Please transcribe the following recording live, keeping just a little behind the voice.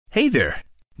Hey there.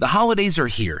 The holidays are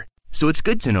here, so it's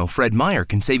good to know Fred Meyer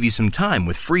can save you some time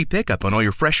with free pickup on all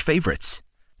your fresh favorites.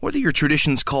 Whether your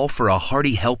traditions call for a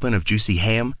hearty helping of juicy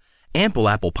ham, ample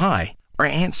apple pie, or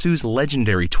Aunt Sue's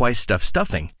legendary twice-stuffed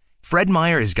stuffing, Fred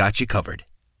Meyer has got you covered.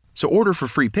 So order for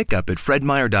free pickup at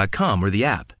fredmeyer.com or the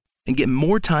app and get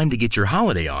more time to get your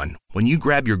holiday on when you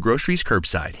grab your groceries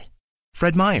curbside.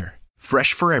 Fred Meyer,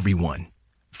 fresh for everyone.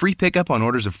 Free pickup on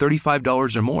orders of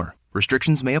 $35 or more.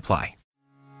 Restrictions may apply.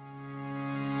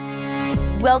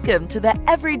 Welcome to the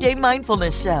Everyday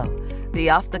Mindfulness Show, the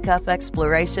off-the-cuff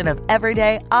exploration of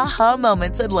everyday aha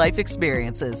moments and life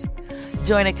experiences.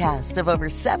 Join a cast of over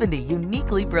 70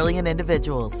 uniquely brilliant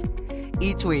individuals.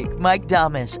 Each week, Mike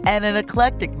Domish and an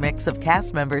eclectic mix of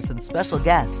cast members and special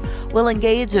guests will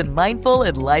engage in mindful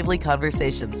and lively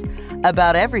conversations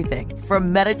about everything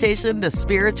from meditation to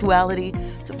spirituality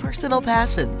to personal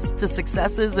passions to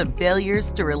successes and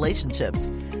failures to relationships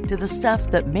to the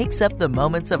stuff that makes up the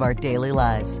moments of our daily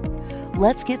lives.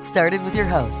 Let's get started with your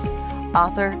host,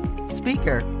 author,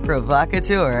 speaker,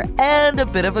 provocateur, and a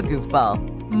bit of a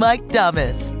goofball, Mike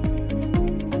Domish.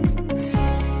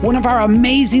 One of our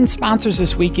amazing sponsors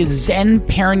this week is Zen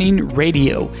Parenting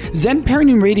Radio. Zen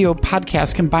Parenting Radio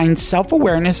podcast combines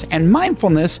self-awareness and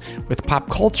mindfulness with pop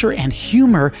culture and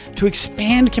humor to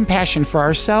expand compassion for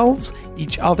ourselves,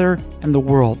 each other, and the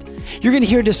world. You're going to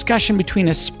hear a discussion between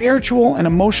a spiritual and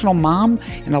emotional mom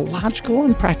and a logical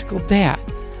and practical dad.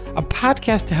 A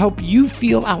podcast to help you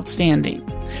feel outstanding.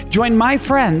 Join my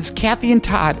friends, Kathy and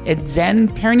Todd, at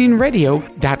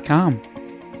zenparentingradio.com.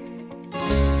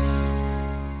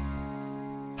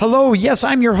 Hello, yes,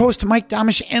 I'm your host, Mike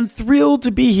Domish, and thrilled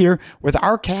to be here with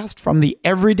our cast from the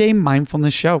Everyday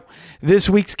Mindfulness Show. This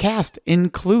week's cast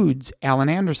includes Alan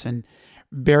Anderson,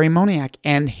 Barry Moniak,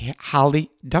 and Holly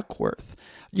Duckworth.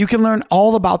 You can learn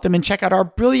all about them and check out our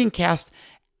brilliant cast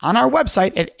on our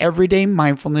website at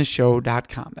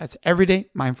everydaymindfulnessshow.com. That's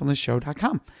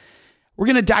everydaymindfulnessshow.com. We're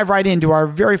going to dive right into our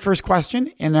very first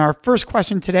question. And our first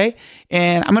question today,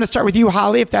 and I'm going to start with you,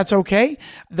 Holly, if that's okay.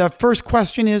 The first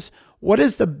question is, what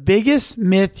is the biggest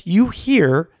myth you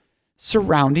hear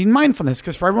surrounding mindfulness?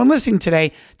 Because for everyone listening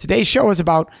today, today's show is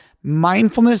about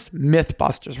mindfulness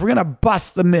mythbusters. We're going to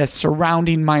bust the myths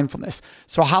surrounding mindfulness.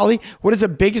 So Holly, what is the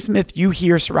biggest myth you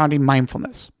hear surrounding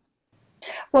mindfulness?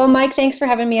 Well, Mike, thanks for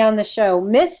having me on the show.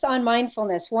 Myths on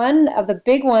mindfulness. One of the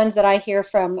big ones that I hear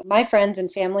from my friends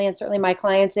and family, and certainly my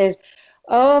clients, is,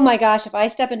 oh my gosh, if I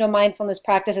step into a mindfulness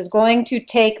practice, it's going to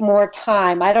take more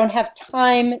time. I don't have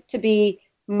time to be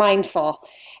mindful.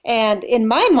 And in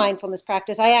my mindfulness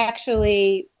practice, I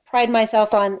actually pride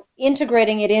myself on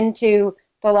integrating it into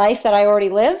the life that I already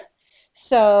live.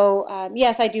 So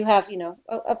yes, I do have,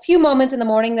 a few moments in the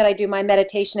morning that I do my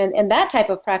meditation and that type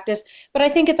of practice. But I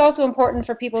think it's also important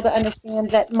for people to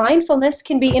understand that mindfulness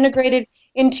can be integrated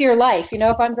into your life.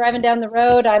 If I'm driving down the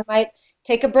road, I might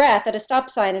take a breath at a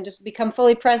stop sign and just become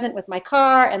fully present with my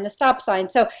car and the stop sign.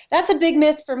 So that's a big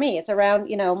myth for me. It's around,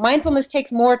 mindfulness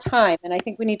takes more time. And I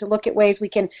think we need to look at ways we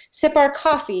can sip our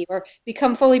coffee or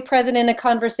become fully present in a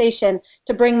conversation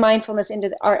to bring mindfulness into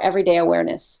our everyday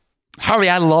awareness. Holly,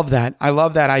 I love that. I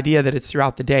love that idea that it's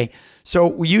throughout the day.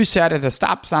 So you said at a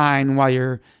stop sign while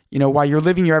you're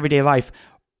living your everyday life.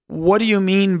 What do you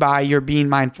mean by you're being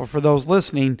mindful? For those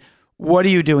listening, what are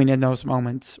you doing in those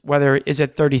moments? Whether is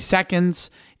it 30 seconds?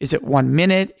 Is it 1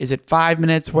 minute? Is it 5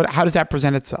 minutes? How does that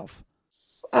present itself?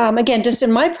 Again, just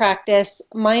in my practice,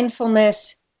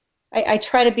 mindfulness, I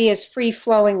try to be as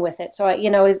free-flowing with it. So,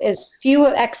 as few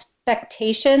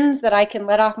expectations that I can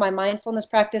let off my mindfulness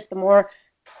practice, the more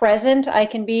present I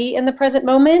can be in the present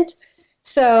moment.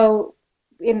 So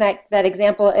in that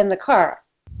example in the car,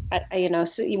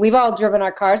 so we've all driven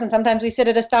our cars, and sometimes we sit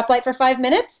at a stoplight for 5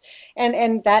 minutes,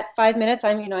 and that 5 minutes,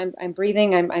 I'm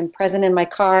breathing, I'm present in my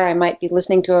car. I might be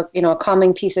listening to a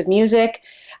calming piece of music,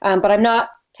 but I'm not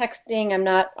texting, I'm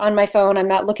not on my phone, I'm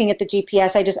not looking at the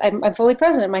GPS. I'm fully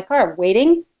present in my car,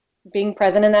 waiting, being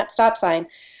present in that stop sign.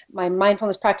 My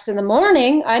mindfulness practice in the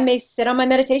morning, I may sit on my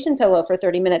meditation pillow for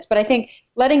 30 minutes, but I think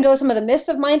letting go some of the myths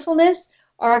of mindfulness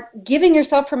are giving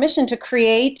yourself permission to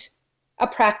create a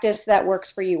practice that works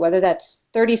for you, whether that's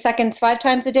 30 seconds 5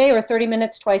 times a day or 30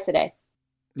 minutes twice a day.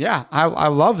 Yeah, I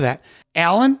love that.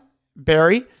 Alan,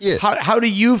 Barry, yes. How do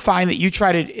you find that you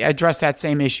try to address that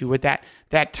same issue with that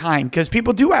time? Because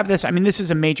people do have this. I mean, this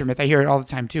is a major myth. I hear it all the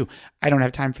time too. I don't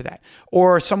have time for that.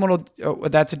 Or someone will,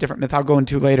 that's a different myth I'll go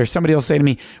into later. Somebody will say to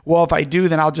me, well, if I do,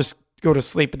 then I'll just go to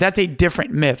sleep. But that's a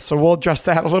different myth. So we'll address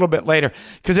that a little bit later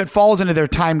because it falls into their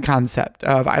time concept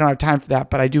of I don't have time for that,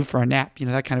 but I do for a nap,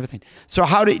 that kind of a thing. So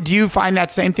how do you find that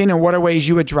same thing, and what are ways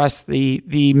you address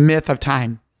the myth of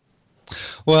time?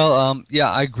 Well, yeah,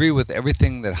 I agree with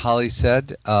everything that Holly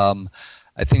said.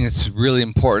 I think it's really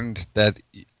important that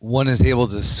one is able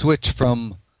to switch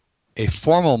from a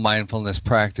formal mindfulness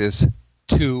practice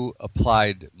to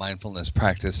applied mindfulness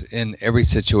practice in every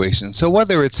situation. So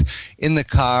whether it's in the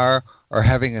car or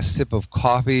having a sip of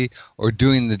coffee or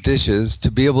doing the dishes,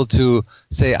 to be able to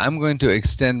say, I'm going to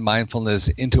extend mindfulness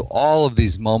into all of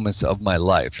these moments of my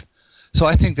life. So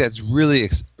I think that's really,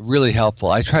 really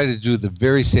helpful. I try to do the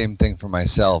very same thing for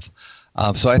myself.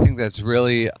 So I think that's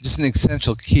really just an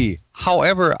essential key.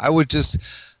 However, I would just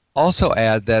also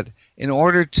add that in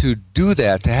order to do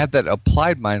that, to have that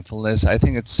applied mindfulness, I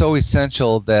think it's so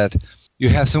essential that you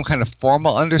have some kind of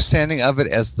formal understanding of it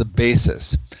as the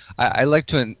basis. I like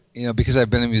to, because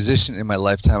I've been a musician in my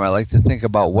lifetime, I like to think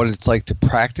about what it's like to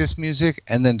practice music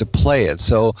and then to play it.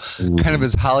 So kind of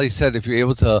as Holly said, if you're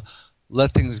able to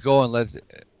let things go and let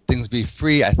things be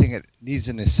free, I think it needs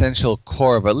an essential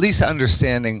core of at least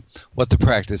understanding what the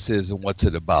practice is and what's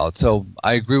it about. So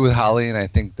I agree with Holly, and I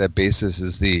think that basis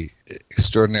is the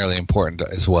extraordinarily important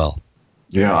as well.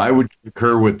 Yeah, I would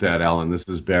concur with that, Alan. This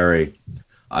is Barry.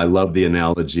 I love the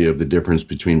analogy of the difference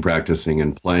between practicing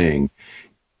and playing.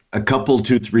 A couple,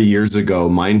 2-3 years ago,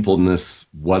 mindfulness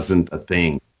wasn't a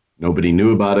thing. Nobody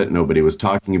knew about it. Nobody was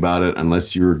talking about it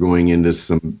unless you were going into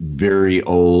some very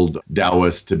old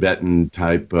Taoist, Tibetan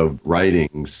type of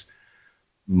writings.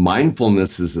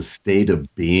 Mindfulness is a state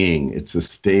of being. It's a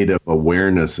state of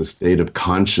awareness, a state of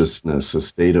consciousness, a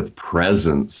state of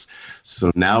presence.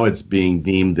 So now it's being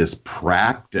deemed this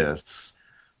practice.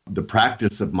 The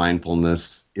practice of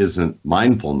mindfulness isn't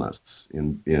mindfulness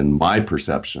in my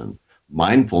perception.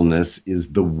 Mindfulness is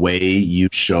the way you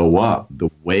show up, the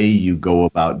way you go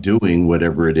about doing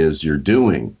whatever it is you're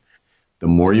doing. The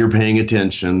more you're paying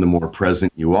attention, the more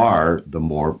present you are, the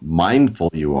more mindful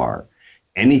you are.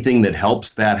 Anything that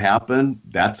helps that happen,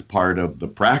 that's part of the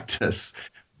practice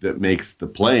that makes the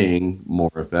playing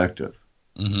more effective.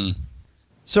 Mm-hmm.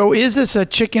 So is this a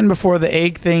chicken before the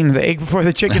egg thing, the egg before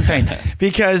the chicken thing?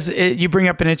 Because you bring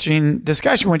up an interesting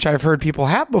discussion, which I've heard people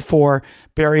have before,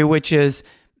 Barry, which is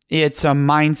it's a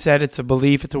mindset, it's a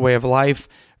belief, it's a way of life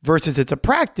versus it's a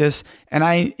practice. And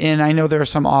I know there are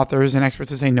some authors and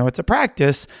experts that say, no, it's a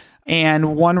practice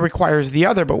and one requires the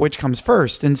other, but which comes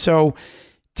first? And so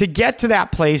to get to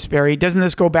that place, Barry, doesn't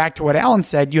this go back to what Alan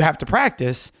said? You have to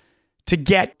practice to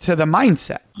get to the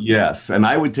mindset. Yes, and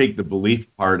I would take the belief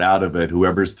part out of it.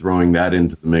 Whoever's throwing that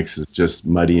into the mix is just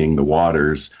muddying the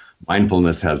waters.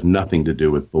 Mindfulness has nothing to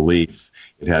do with belief.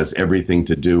 It has everything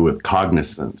to do with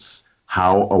cognizance.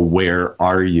 How aware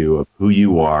are you of who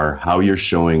you are, how you're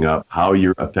showing up, how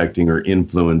you're affecting or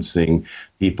influencing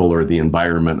people or the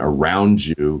environment around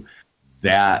you?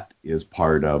 That is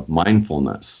part of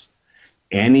mindfulness.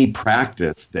 Any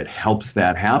practice that helps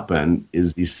that happen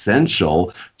is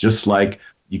essential, just like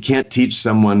you can't teach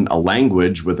someone a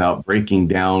language without breaking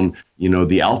down,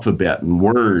 the alphabet and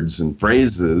words and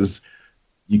phrases.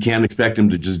 You can't expect them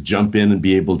to just jump in and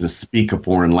be able to speak a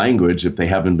foreign language if they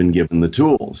haven't been given the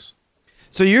tools.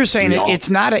 So you're saying it's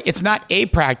not a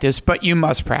practice, but you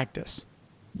must practice.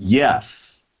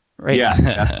 Yes. Right. Yeah,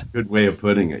 that's a good way of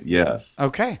putting it. Yes.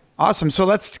 Okay. Awesome. So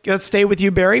let's stay with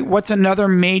you, Barry. What's another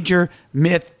major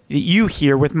myth that you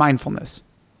hear with mindfulness?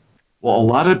 Well, a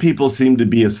lot of people seem to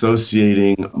be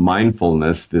associating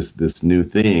mindfulness, this new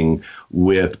thing,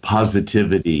 with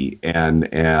positivity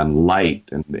and light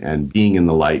and being in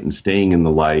the light and staying in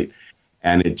the light.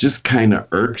 And it just kind of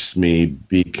irks me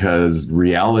because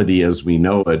reality as we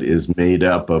know it is made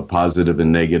up of positive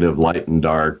and negative, light and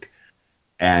dark.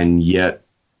 And yet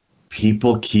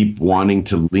people keep wanting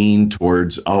to lean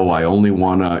towards, I only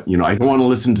want to, I don't want to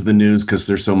listen to the news because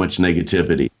there's so much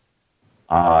negativity.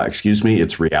 Excuse me,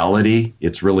 it's reality.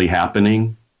 It's really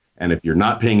happening. And if you're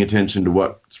not paying attention to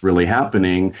what's really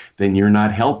happening, then you're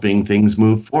not helping things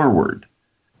move forward.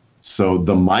 So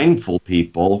the mindful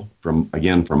people, from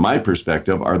my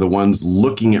perspective, are the ones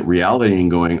looking at reality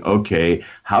and going, okay,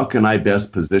 how can I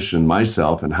best position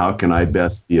myself and how can I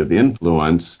best be of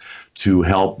influence to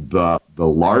help the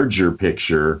larger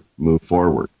picture move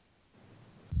forward?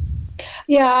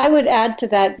 Yeah, I would add to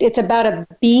that. It's about a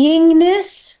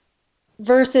beingness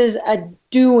versus a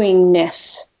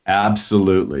doingness.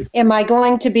 Absolutely. Am I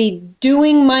going to be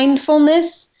doing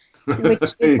mindfulness,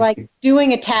 which is like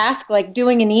doing a task, like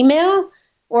doing an email,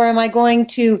 or am I going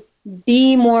to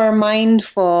be more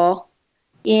mindful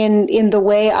in the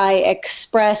way I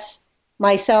express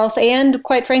myself and,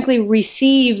 quite frankly,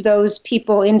 receive those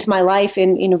people into my life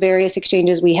in various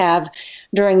exchanges we have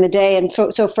during the day? And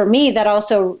so for me, that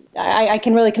also, I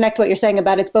can really connect to what you're saying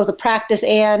about it's both a practice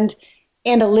and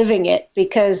and a living it,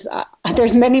 because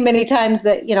there's many, many times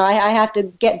that, I have to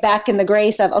get back in the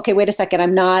grace of, okay, wait a second,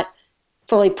 I'm not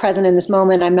fully present in this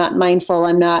moment. I'm not mindful.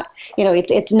 I'm not,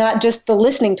 it's not just the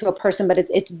listening to a person, but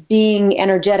it's being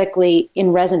energetically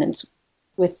in resonance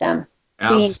with them.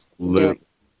 Absolutely.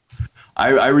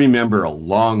 I remember a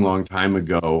long, long time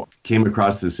ago, came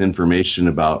across this information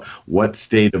about what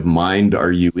state of mind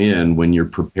are you in when you're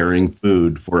preparing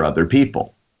food for other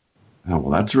people. Oh,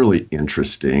 well, that's really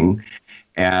interesting.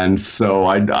 And so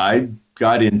I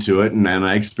got into it, and then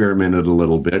I experimented a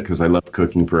little bit because I love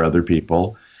cooking for other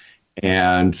people.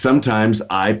 And sometimes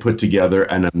I put together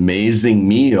an amazing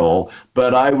meal,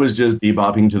 but I was just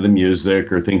bebopping to the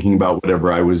music or thinking about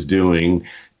whatever I was doing,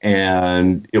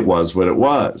 and it was what it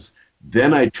was.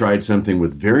 Then I tried something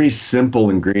with very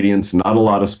simple ingredients, not a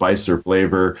lot of spice or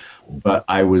flavor, but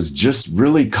I was just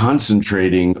really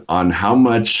concentrating on how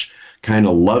much kind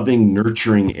of loving,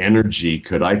 nurturing energy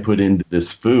could I put into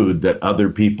this food that other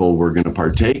people were going to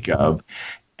partake of.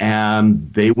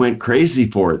 And they went crazy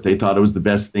for it. They thought it was the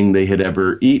best thing they had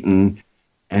ever eaten.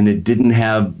 And it didn't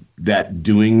have that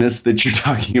doingness that you're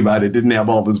talking about. It didn't have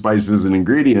all the spices and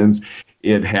ingredients.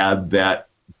 It had that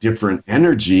different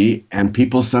energy, and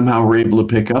people somehow were able to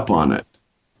pick up on it.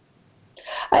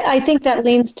 I think that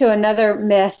leans to another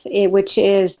myth, which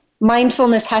is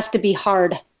mindfulness has to be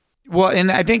hard. Well,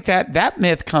 and I think that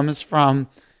myth comes from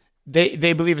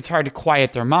they believe it's hard to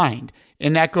quiet their mind.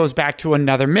 And that goes back to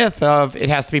another myth of it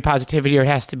has to be positivity or it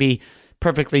has to be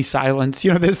perfectly silence,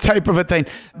 this type of a thing.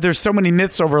 There's so many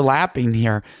myths overlapping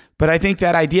here. But I think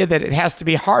that idea that it has to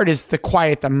be hard is the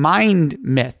quiet the mind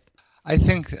myth. I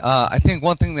think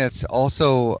one thing that's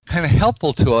also kind of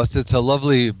helpful to us, it's a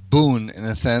lovely boon in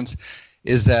a sense,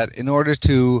 is that in order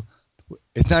to,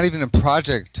 it's not even a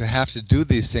project to have to do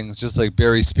these things, just like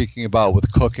Barry's speaking about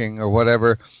with cooking or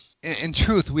whatever. In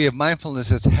truth, we have mindfulness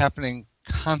that's happening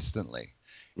constantly.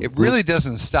 It really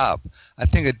doesn't stop. I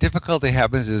think a difficulty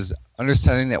happens is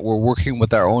understanding that we're working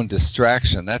with our own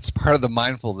distraction. That's part of the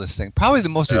mindfulness thing. Probably the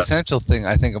most essential thing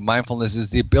I think of mindfulness is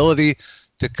the ability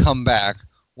to come back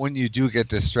when you do get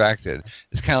distracted.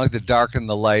 It's kind of like the dark and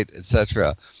the light,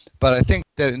 etc. But I think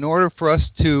that in order for us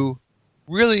to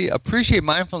really appreciate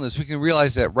mindfulness, we can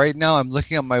realize that right now I'm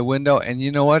looking out my window and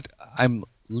you know what? I'm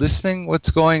listening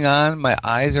what's going on. My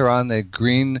eyes are on the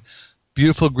green,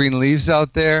 beautiful green leaves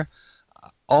out there.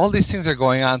 All these things are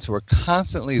going on, so we're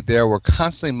constantly there. We're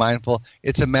constantly mindful.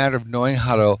 It's a matter of knowing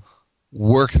how to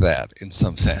work that in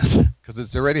some sense because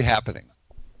it's already happening.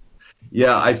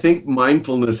 Yeah, I think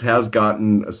mindfulness has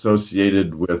gotten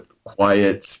associated with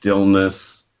quiet,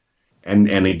 stillness. And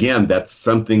again, that's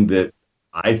something that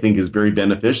I think is very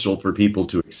beneficial for people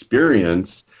to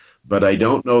experience. But I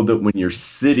don't know that when you're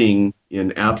sitting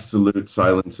in absolute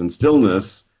silence and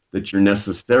stillness, that you're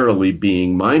necessarily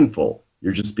being mindful.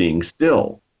 You're just being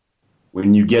still.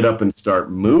 When you get up and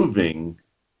start moving,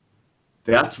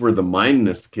 that's where the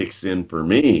mindness kicks in for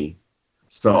me.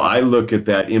 So I look at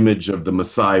that image of the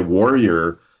Maasai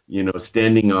warrior,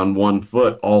 standing on one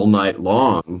foot all night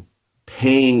long,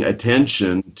 paying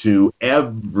attention to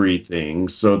everything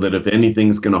so that if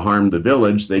anything's going to harm the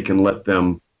village, they can let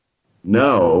them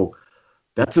know.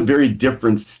 That's a very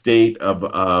different state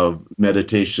of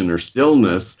meditation or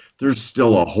stillness. There's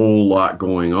still a whole lot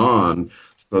going on.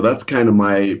 So that's kind of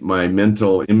my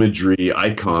mental imagery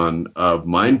icon of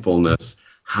mindfulness.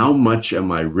 How much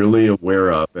am I really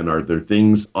aware of? And are there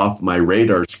things off my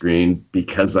radar screen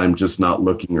because I'm just not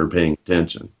looking or paying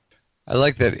attention? I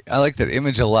like that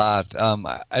image a lot.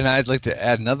 And I'd like to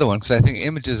add another one because I think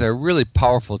images are really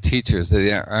powerful teachers.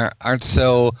 They aren't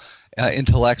so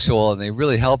intellectual and they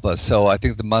really help us. So I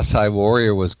think the Maasai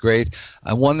warrior was great.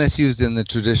 One that's used in the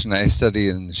tradition I study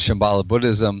in Shambhala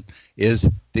Buddhism is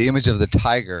the image of the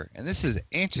tiger. And this is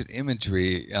ancient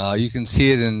imagery. You can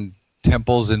see it in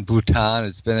temples in Bhutan.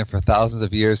 It's been there for thousands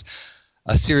of years.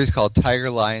 A series called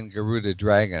Tiger, Lion, Garuda,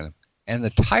 Dragon. And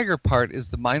the tiger part is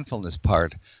the mindfulness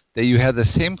part, that you have the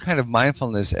same kind of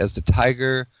mindfulness as the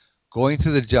tiger going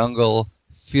through the jungle,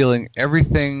 feeling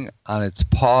everything on its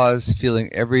paws, feeling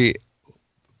every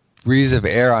breeze of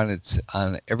air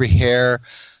on every hair,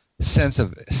 sense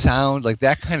of sound, like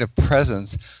that kind of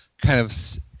presence, kind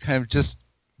of just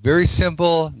very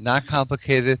simple, not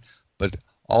complicated, but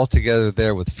all together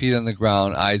there with feet on the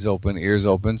ground, eyes open, ears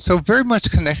open. So very much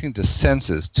connecting to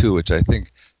senses too, which I think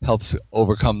helps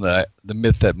overcome the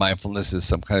myth that mindfulness is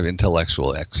some kind of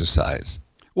intellectual exercise.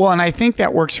 Well, and I think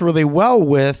that works really well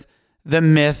with the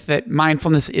myth that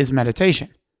mindfulness is meditation,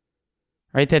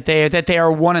 right? That they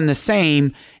are one and the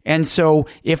same. And so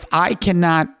if I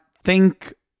cannot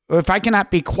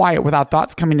be quiet without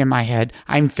thoughts coming in my head,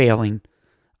 I'm failing.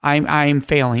 I'm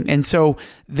failing. And so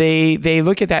they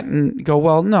look at that and go,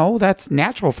 well, no, that's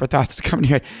natural for thoughts to come into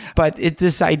your head. But it's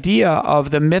this idea of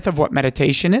the myth of what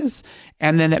meditation is,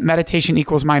 and then that meditation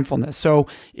equals mindfulness. So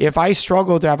if I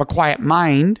struggle to have a quiet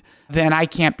mind, then I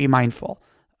can't be mindful,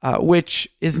 which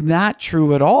is not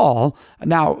true at all.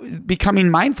 Now, becoming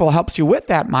mindful helps you with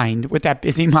that mind, with that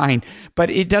busy mind,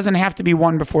 but it doesn't have to be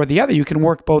one before the other. You can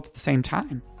work both at the same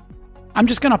time. I'm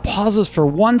just going to pause this for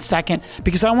 1 second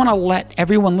because I want to let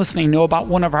everyone listening know about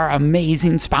one of our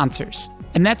amazing sponsors.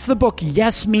 And that's the book,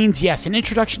 Yes Means Yes, An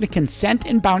Introduction to Consent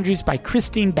and Boundaries by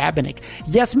Christine Babinick.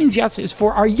 Yes Means Yes is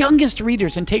for our youngest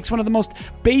readers and takes one of the most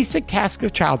basic tasks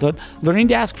of childhood, learning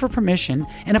to ask for permission,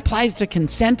 and applies to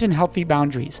consent and healthy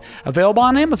boundaries. Available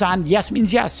on Amazon, Yes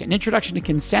Means Yes, An Introduction to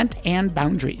Consent and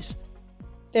Boundaries.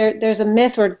 There's a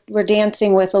myth we're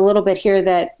dancing with a little bit here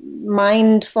that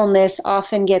mindfulness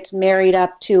often gets married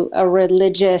up to a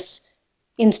religious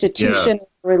institution, Yes.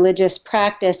 religious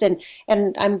practice, and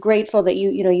I'm grateful that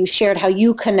you shared how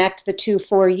you connect the two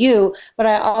for you. But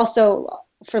I also,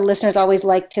 for listeners, always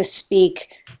like to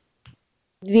speak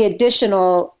the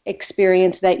additional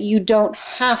experience that you don't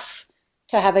have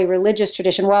to have a religious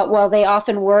tradition. While they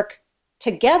often work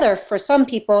together for some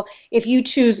people, if you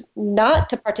choose not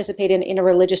to participate in a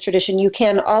religious tradition, you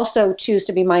can also choose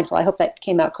to be mindful. I hope that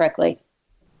came out correctly.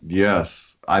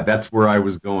 Yes, that's where I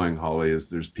was going, Holly, is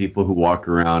there's people who walk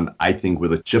around, I think,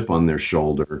 with a chip on their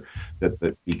shoulder, that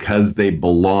because they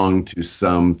belong to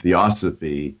some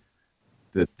theosophy,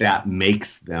 that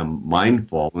makes them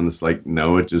mindful. And it's like,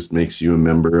 no, it just makes you a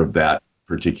member of that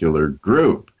particular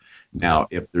group. Now,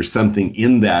 if there's something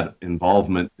in that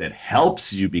involvement that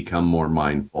helps you become more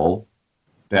mindful,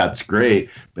 that's great,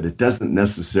 but it doesn't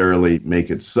necessarily make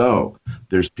it so.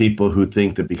 There's people who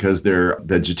think that because they're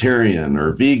vegetarian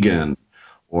or vegan,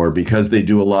 or because they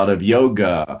do a lot of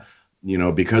yoga,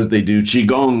 because they do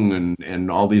Qigong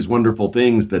and all these wonderful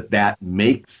things, that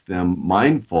makes them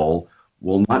mindful.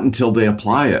 Well, not until they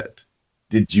apply it.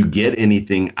 Did you get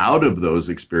anything out of those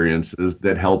experiences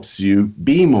that helps you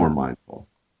be more mindful?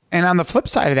 And on the flip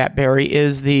side of that, Barry,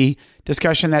 is the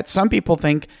discussion that some people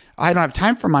think, I don't have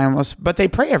time for mindfulness, but they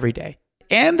pray every day.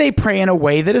 And they pray in a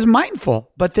way that is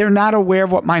mindful, but they're not aware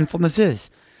of what mindfulness is.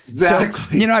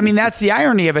 Exactly. So, that's the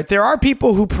irony of it. There are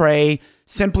people who pray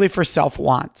simply for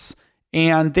self-wants,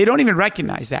 and they don't even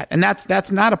recognize that. And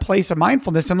that's not a place of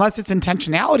mindfulness unless it's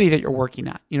intentionality that you're working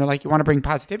on, like you want to bring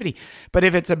positivity. But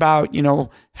if it's about,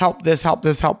 help this, help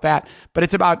that, but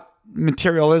it's about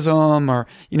materialism or,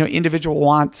 individual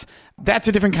wants, that's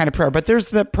a different kind of prayer. But there's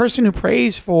the person who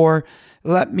prays for,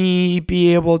 let me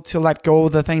be able to let go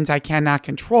of the things I cannot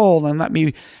control, and let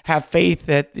me have faith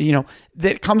that,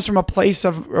 that comes from a place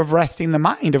of resting the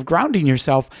mind, of grounding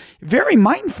yourself, very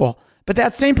mindful. But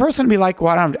that same person will be like,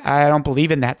 well, I don't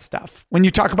believe in that stuff when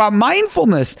you talk about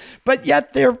mindfulness, but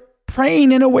yet they're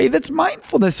praying in a way that's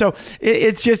mindfulness. So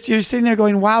it's just, you're sitting there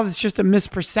going, wow, it's just a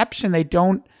misperception. They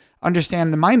don't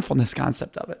understand the mindfulness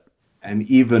concept of it. And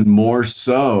even more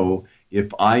so, if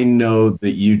I know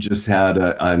that you just had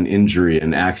an injury,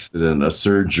 an accident, a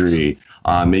surgery,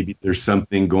 maybe there's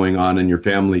something going on in your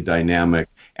family dynamic,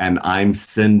 and I'm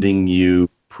sending you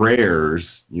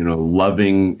prayers,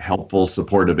 loving, helpful,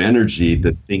 supportive energy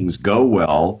that things go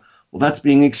well, that's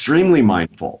being extremely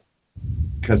mindful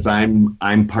because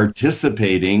I'm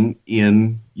participating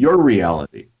in your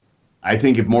reality. I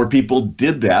think if more people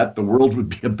did that, the world would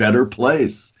be a better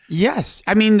place. Yes.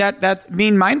 I mean, that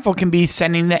being mindful can be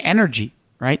sending the energy,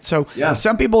 right? So yes.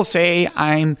 Some people say,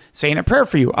 I'm saying a prayer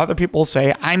for you. Other people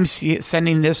say, I'm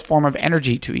sending this form of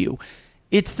energy to you.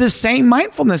 It's the same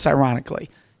mindfulness, ironically.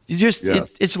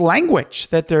 It's language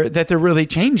that they're really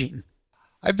changing.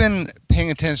 I've been paying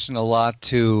attention a lot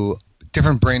to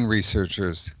different brain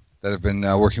researchers that have been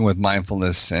working with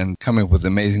mindfulness and coming up with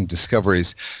amazing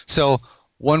discoveries. So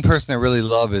one person I really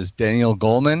love is Daniel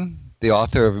Goleman, the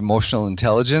author of Emotional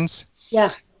Intelligence. Yeah.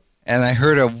 And I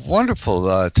heard a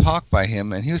wonderful talk by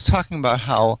him, and he was talking about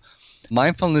how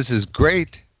mindfulness is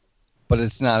great, but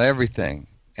it's not everything,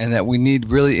 and that we need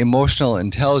really emotional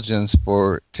intelligence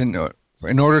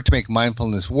in order to make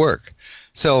mindfulness work.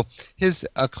 So his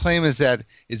claim is that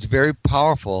it's very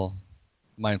powerful,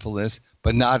 mindfulness,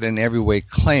 but not in every way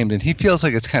claimed. And he feels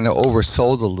like it's kind of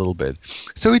oversold a little bit.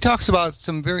 So he talks about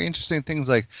some very interesting things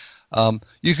like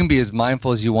you can be as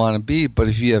mindful as you want to be, but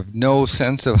if you have no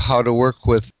sense of how to work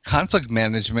with conflict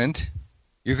management,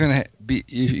 you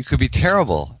could be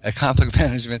terrible at conflict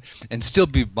management and still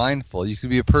be mindful. You could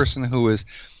be a person who is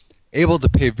able to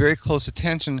pay very close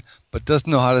attention but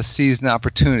doesn't know how to seize an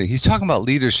opportunity. He's talking about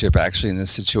leadership actually in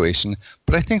this situation,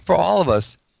 but I think for all of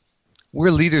us,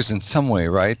 we're leaders in some way,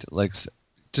 right? Like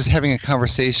just having a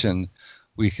conversation,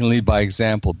 we can lead by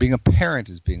example. Being a parent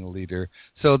is being a leader.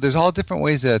 So there's all different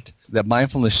ways that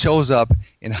mindfulness shows up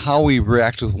in how we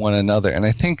react with one another. And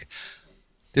I think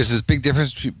there's this big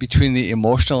difference between the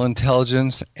emotional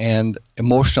intelligence and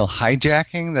emotional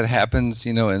hijacking that happens,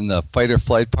 in the fight or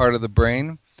flight part of the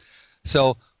brain.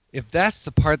 So if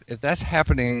that's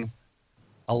happening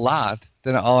a lot,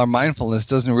 then all our mindfulness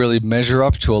doesn't really measure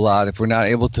up to a lot if we're not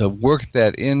able to work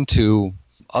that into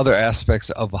other aspects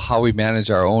of how we manage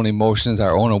our own emotions,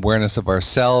 our own awareness of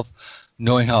ourselves,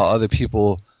 knowing how other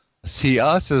people see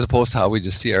us as opposed to how we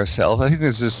just see ourselves. I think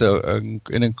there's just an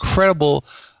incredible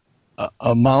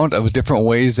amount of different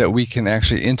ways that we can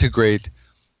actually integrate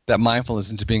that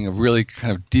mindfulness into being a really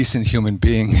kind of decent human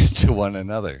being to one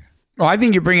another. Well, I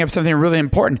think you bring up something really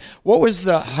important. What was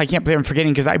I can't believe I'm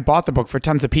forgetting because I bought the book for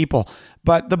tons of people,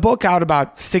 but the book out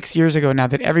about 6 years ago now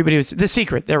that everybody was, The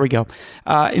Secret, there we go.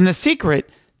 In The Secret,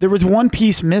 there was one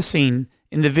piece missing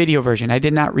in the video version. I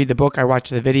did not read the book, I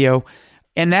watched the video,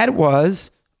 and that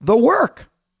was the work.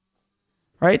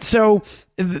 Right? So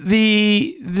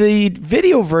the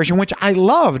video version, which I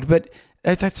loved, but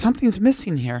I thought something's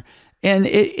missing here. And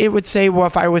it would say, well,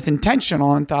 if I was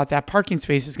intentional and thought that parking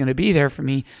space is going to be there for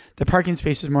me, the parking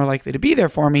space is more likely to be there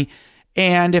for me.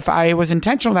 And if I was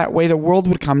intentional that way, the world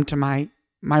would come to my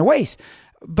ways.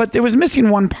 But there was missing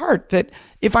one part, that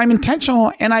if I'm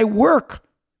intentional and I work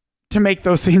to make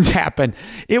those things happen,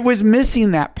 it was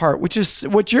missing that part, which is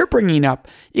what you're bringing up.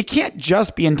 It can't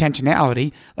just be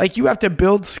intentionality. Like, you have to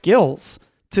build skills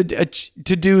to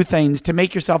do things, to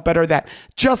make yourself better at that.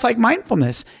 Just like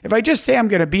mindfulness. If I just say I'm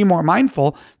going to be more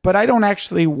mindful, but I don't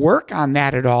actually work on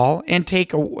that at all and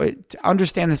to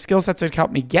understand the skill sets that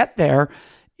help me get there,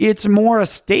 it's more a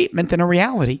statement than a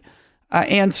reality.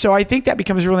 And so I think that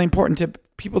becomes really important to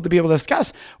people to be able to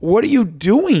discuss. What are you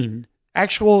doing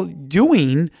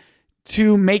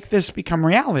to make this become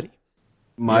reality?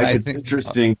 Mike, it's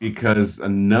interesting because a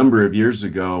number of years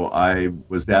ago, I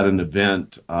was at an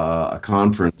event, a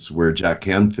conference where Jack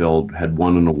Canfield had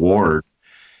won an award.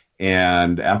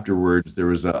 And afterwards, there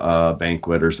was a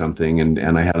banquet or something,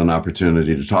 and I had an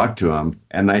opportunity to talk to him.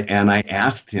 And I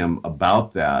asked him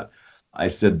about that. I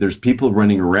said, there's people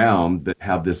running around that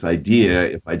have this idea,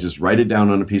 if I just write it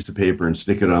down on a piece of paper and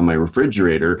stick it on my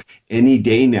refrigerator, any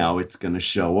day now it's going to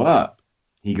show up.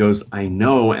 He goes, I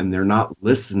know, and they're not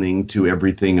listening to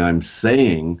everything I'm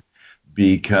saying,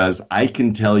 because I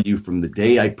can tell you from the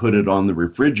day I put it on the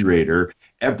refrigerator,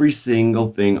 every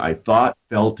single thing I thought,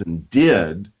 felt, and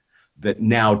did, that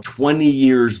now 20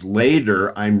 years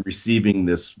later, I'm receiving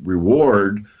this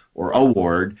reward or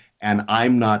award, and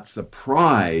I'm not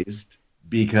surprised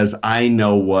because I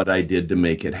know what I did to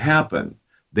make it happen.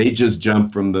 They just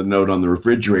jump from the note on the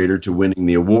refrigerator to winning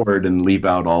the award and leave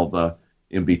out all the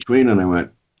in between. And I went,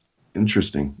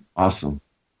 interesting, awesome.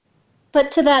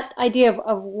 But to that idea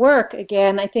of work,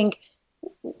 again, I think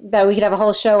that we could have a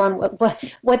whole show on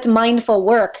what's mindful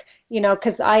work,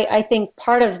 because I think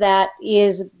part of that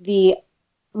is the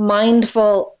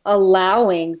mindful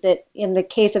allowing, that in the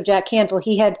case of Jack Canfield,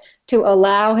 he had to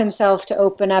allow himself to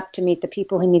open up, to meet the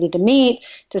people he needed to meet,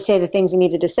 to say the things he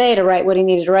needed to say, to write what he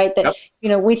needed to write. That,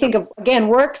 yep. We think of, again,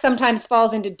 work sometimes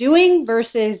falls into doing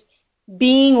versus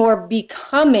being or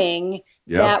becoming.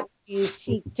 Yep. That you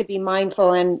seek to be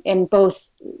mindful and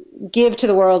both give to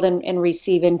the world and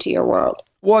receive into your world.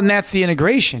 Well, and that's the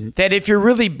integration, that if you're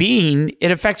really being, it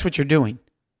affects what you're doing.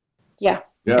 Yeah.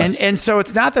 Yes. And so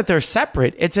it's not that they're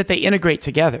separate, it's that they integrate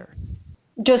together.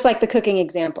 Just like the cooking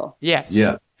example. Yes.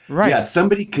 Yeah. Right. Yeah,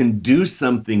 somebody can do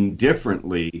something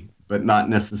differently, but not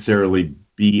necessarily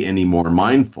be any more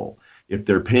mindful. If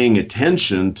they're paying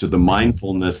attention to the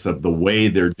mindfulness of the way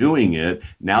they're doing it,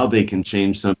 now they can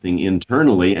change something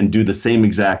internally and do the same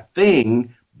exact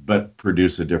thing, but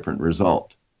produce a different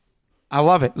result. I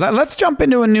love it. Let's jump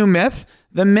into a new myth.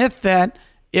 The myth that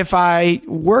if I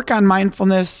work on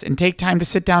mindfulness and take time to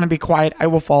sit down and be quiet, I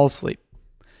will fall asleep.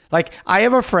 Like, I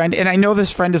have a friend, and I know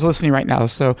this friend is listening right now,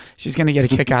 so she's going to get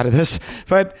a kick out of this.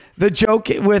 But the joke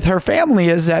with her family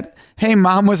is that, hey,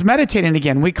 mom was meditating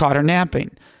again. We caught her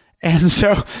napping. And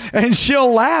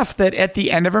she'll laugh that at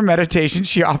the end of her meditation,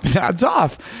 she often nods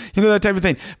off, that type of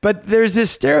thing. But there's this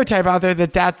stereotype out there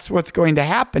that that's what's going to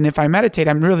happen. If I meditate,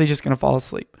 I'm really just going to fall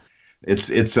asleep.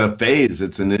 It's a phase.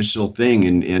 It's an initial thing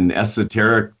in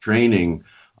esoteric training,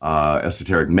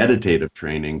 esoteric meditative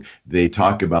training. They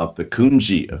talk about the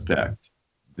Kunji effect,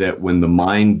 that when the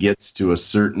mind gets to a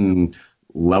certain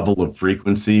level of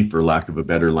frequency, for lack of a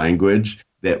better language,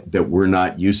 that we're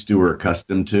not used to or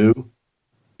accustomed to,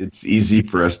 it's easy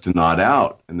for us to nod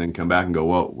out and then come back and go,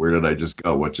 whoa, where did I just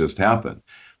go? What just happened?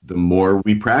 The more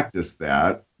we practice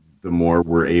that, the more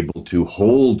we're able to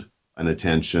hold an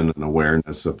attention, an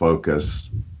awareness, a focus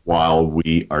while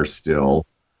we are still.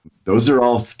 Those are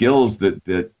all skills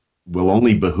that will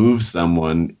only behoove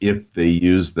someone if they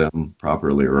use them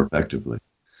properly or effectively.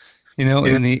 In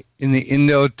the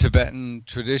Indo-Tibetan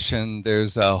tradition,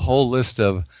 there's a whole list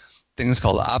of things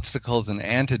called obstacles and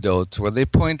antidotes, where they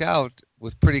point out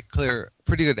with pretty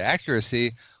good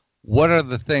accuracy, what are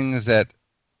the things that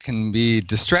can be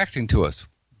distracting to us,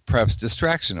 perhaps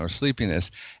distraction or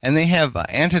sleepiness, and they have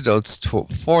antidotes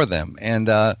for them. And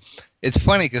it's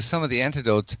funny because some of the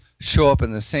antidotes show up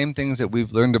in the same things that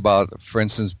we've learned about, for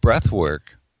instance, breath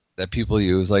work that people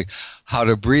use, like how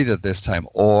to breathe at this time,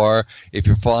 or if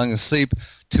you're falling asleep,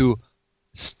 to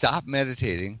stop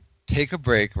meditating, take a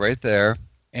break right there,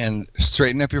 and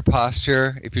straighten up your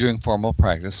posture. If you're doing formal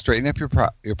practice, straighten up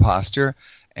your posture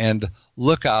and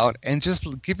look out and just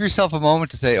give yourself a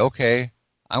moment to say, okay,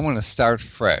 I want to start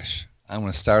fresh. I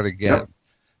want to start again. Yep.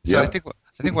 So Yep.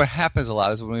 I think what happens a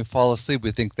lot is when we fall asleep,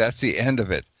 we think that's the end of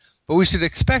it. But we should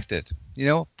expect it.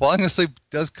 Falling asleep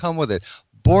does come with it.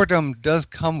 Boredom does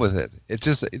come with it. It's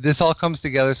just, this all comes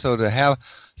together. So to have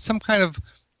some kind of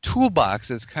toolbox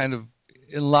that's kind of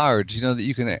enlarged, that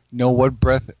you can know what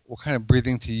kind of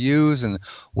breathing to use and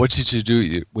what you should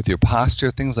do with your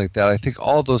posture, things like that. I think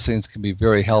all those things can be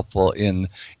very helpful in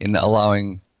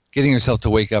getting yourself to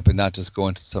wake up and not just go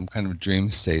into some kind of dream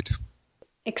state.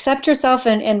 Accept yourself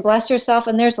and bless yourself.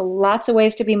 And there's lots of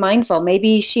ways to be mindful.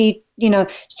 Maybe she,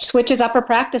 switches up her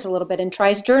practice a little bit and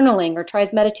tries journaling or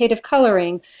tries meditative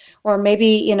coloring. Or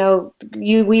maybe,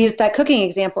 we used that cooking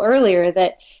example earlier,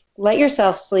 that let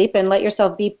yourself sleep and let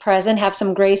yourself be present, have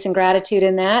some grace and gratitude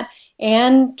in that,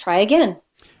 and try again.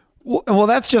 Well,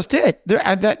 that's just it.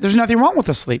 There's nothing wrong with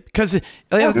the sleep, because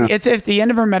it's at the end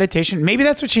of her meditation. Maybe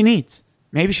that's what she needs.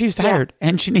 Maybe she's tired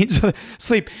and she needs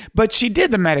sleep. But she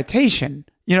did the meditation,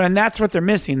 and that's what they're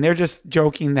missing. They're just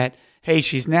joking that, hey,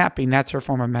 she's napping. That's her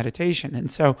form of meditation.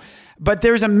 And so, but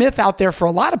there's a myth out there for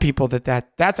a lot of people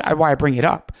that's why I bring it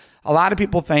up. A lot of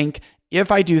people think,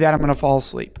 if I do that, I'm going to fall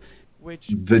asleep.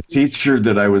 The teacher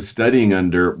that I was studying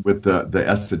under with the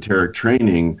esoteric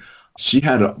training, she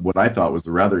had what I thought was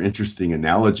a rather interesting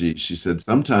analogy. She said,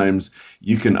 sometimes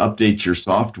you can update your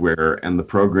software and the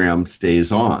program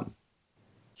stays on.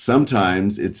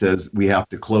 Sometimes it says we have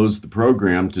to close the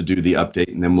program to do the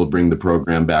update, and then we'll bring the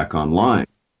program back online.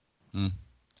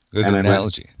 Good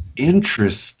analogy.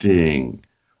 Interesting.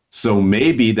 So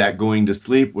maybe that going to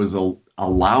sleep was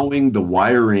allowing the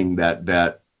wiring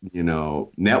that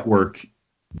network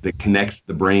that connects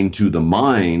the brain to the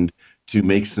mind to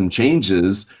make some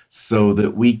changes so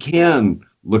that we can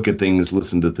look at things,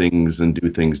 listen to things, and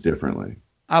do things differently.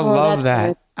 I love that.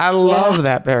 Great. I love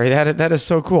that, Barry. That is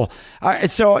so cool. All right,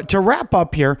 so to wrap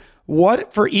up here,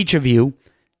 what for each of you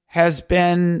has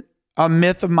been a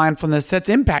myth of mindfulness that's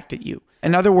impacted you?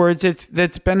 In other words,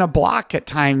 that's been a block at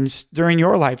times during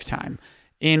your lifetime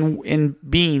in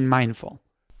being mindful.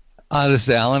 This is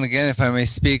Alan again, if I may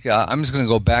speak. I'm just going to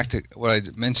go back to what I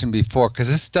mentioned before, because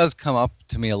this does come up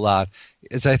to me a lot.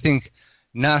 Is I think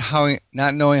not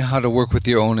knowing how to work with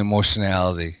your own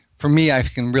emotionality. For me, I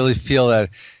can really feel that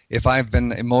if I've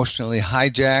been emotionally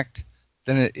hijacked,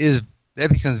 then that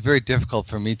becomes very difficult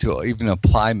for me to even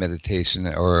apply meditation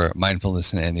or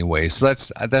mindfulness in any way. So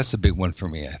that's a big one for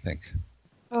me, I think.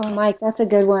 Oh, Mike, that's a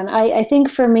good one. I think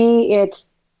for me, it's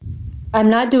I'm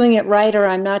not doing it right, or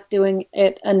I'm not doing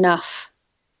it enough.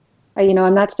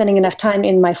 I'm not spending enough time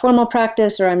in my formal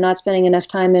practice, or I'm not spending enough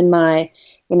time in my,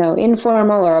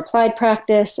 informal or applied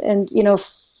practice. And,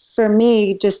 for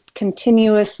me, just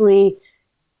continuously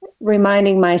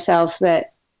reminding myself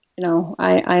that,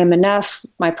 I am enough.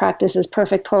 My practice is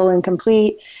perfect, whole, and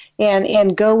complete,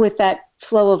 and go with that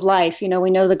flow of life. We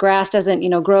know the grass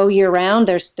doesn't, grow year round.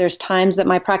 There's times that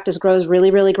my practice grows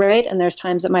really, really great, and there's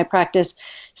times that my practice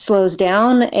slows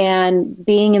down, and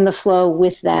being in the flow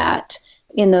with that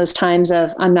in those times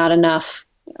of I'm not enough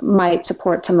might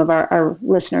support some of our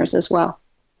listeners as well.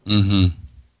 Mm-hmm.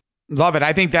 Love it.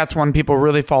 I think that's when people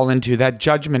really fall into that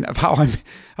judgment of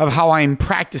how I'm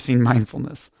practicing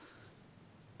mindfulness.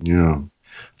 Yeah.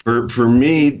 For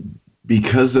me,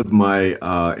 because of my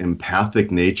empathic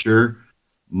nature,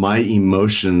 my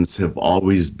emotions have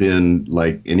always been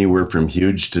like anywhere from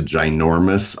huge to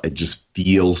ginormous. I just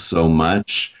feel so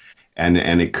much, and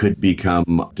it could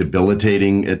become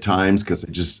debilitating at times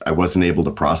because I wasn't able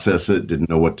to process it, didn't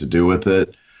know what to do with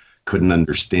it, couldn't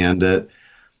understand it.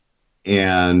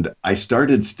 And I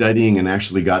started studying and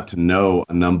actually got to know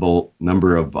a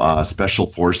number of special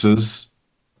forces.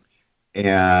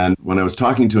 And when I was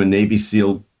talking to a Navy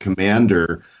SEAL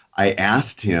commander, I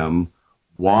asked him,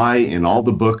 why in all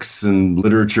the books and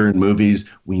literature and movies,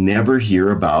 we never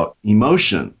hear about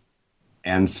emotion.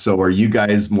 And so are you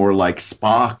guys more like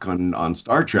Spock on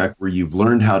Star Trek, where you've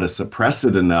learned how to suppress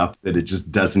it enough that it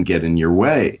just doesn't get in your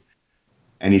way?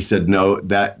 And he said, no,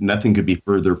 that nothing could be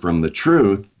further from the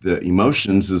truth. The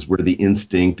emotions is where the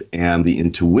instinct and the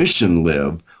intuition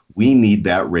live. We need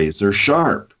that razor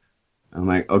sharp. I'm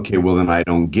like, okay, well, then I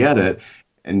don't get it.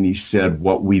 And he said,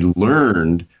 what we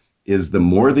learned is the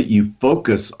more that you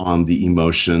focus on the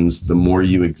emotions, the more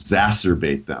you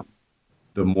exacerbate them.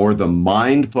 The more the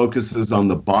mind focuses on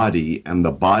the body and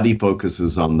the body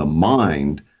focuses on the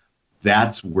mind,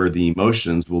 that's where the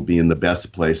emotions will be in the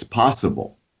best place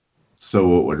possible.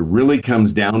 So what it really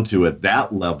comes down to at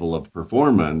that level of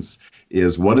performance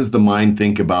is, what does the mind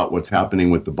think about what's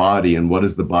happening with the body, and what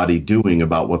is the body doing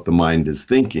about what the mind is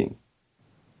thinking?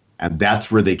 And that's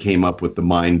where they came up with the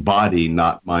mind-body,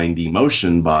 not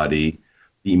mind-emotion-body.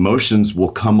 The emotions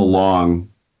will come along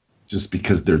just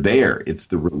because they're there. It's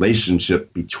the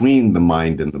relationship between the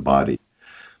mind and the body.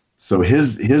 So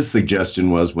his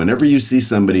suggestion was, whenever you see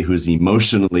somebody who's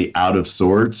emotionally out of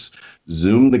sorts,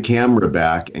 zoom the camera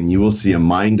back and you will see a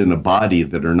mind and a body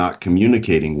that are not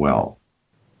communicating well.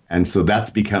 And so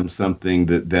that's become something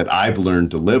that I've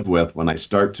learned to live with. When I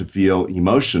start to feel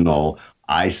emotional,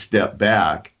 I step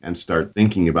back and start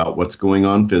thinking about what's going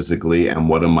on physically and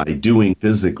what am I doing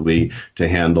physically to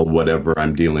handle whatever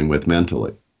I'm dealing with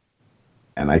mentally.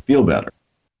 And I feel better.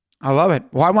 I love it.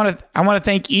 Well, I want to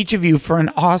thank each of you for an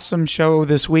awesome show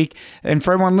this week. And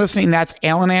for everyone listening, that's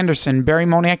Alan Anderson, Barry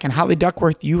Moniak, and Holly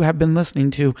Duckworth you have been listening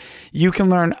to. You can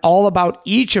learn all about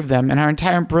each of them and our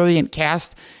entire brilliant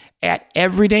cast at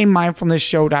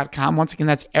everydaymindfulnessshow.com. Once again,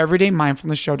 that's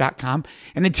everydaymindfulnessshow.com.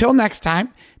 And until next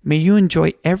time, may you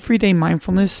enjoy everyday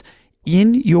mindfulness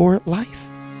in your life.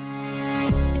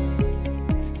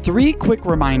 3 quick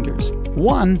reminders.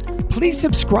 1, please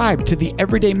subscribe to the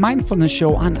Everyday Mindfulness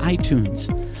Show on iTunes.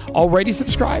 Already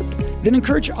subscribed? Then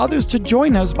encourage others to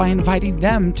join us by inviting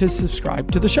them to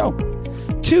subscribe to the show.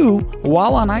 2,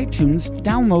 while on iTunes,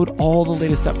 download all the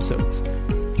latest episodes.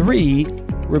 3,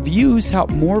 reviews help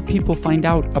more people find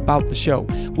out about the show.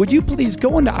 Would you please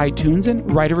go into iTunes and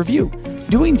write a review?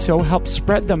 Doing so helps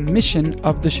spread the mission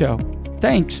of the show.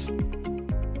 Thanks.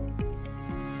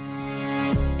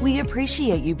 We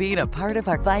appreciate you being a part of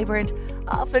our vibrant,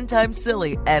 oftentimes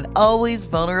silly, and always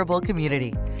vulnerable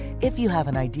community. If you have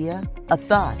an idea, a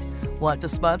thought, want to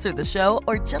sponsor the show,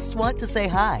 or just want to say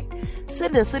hi,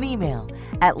 send us an email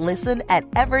at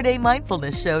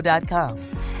listen@everydaymindfulnessshow.com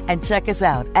and check us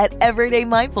out at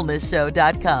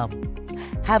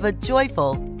everydaymindfulnessshow.com. Have a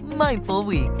joyful, mindful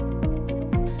week.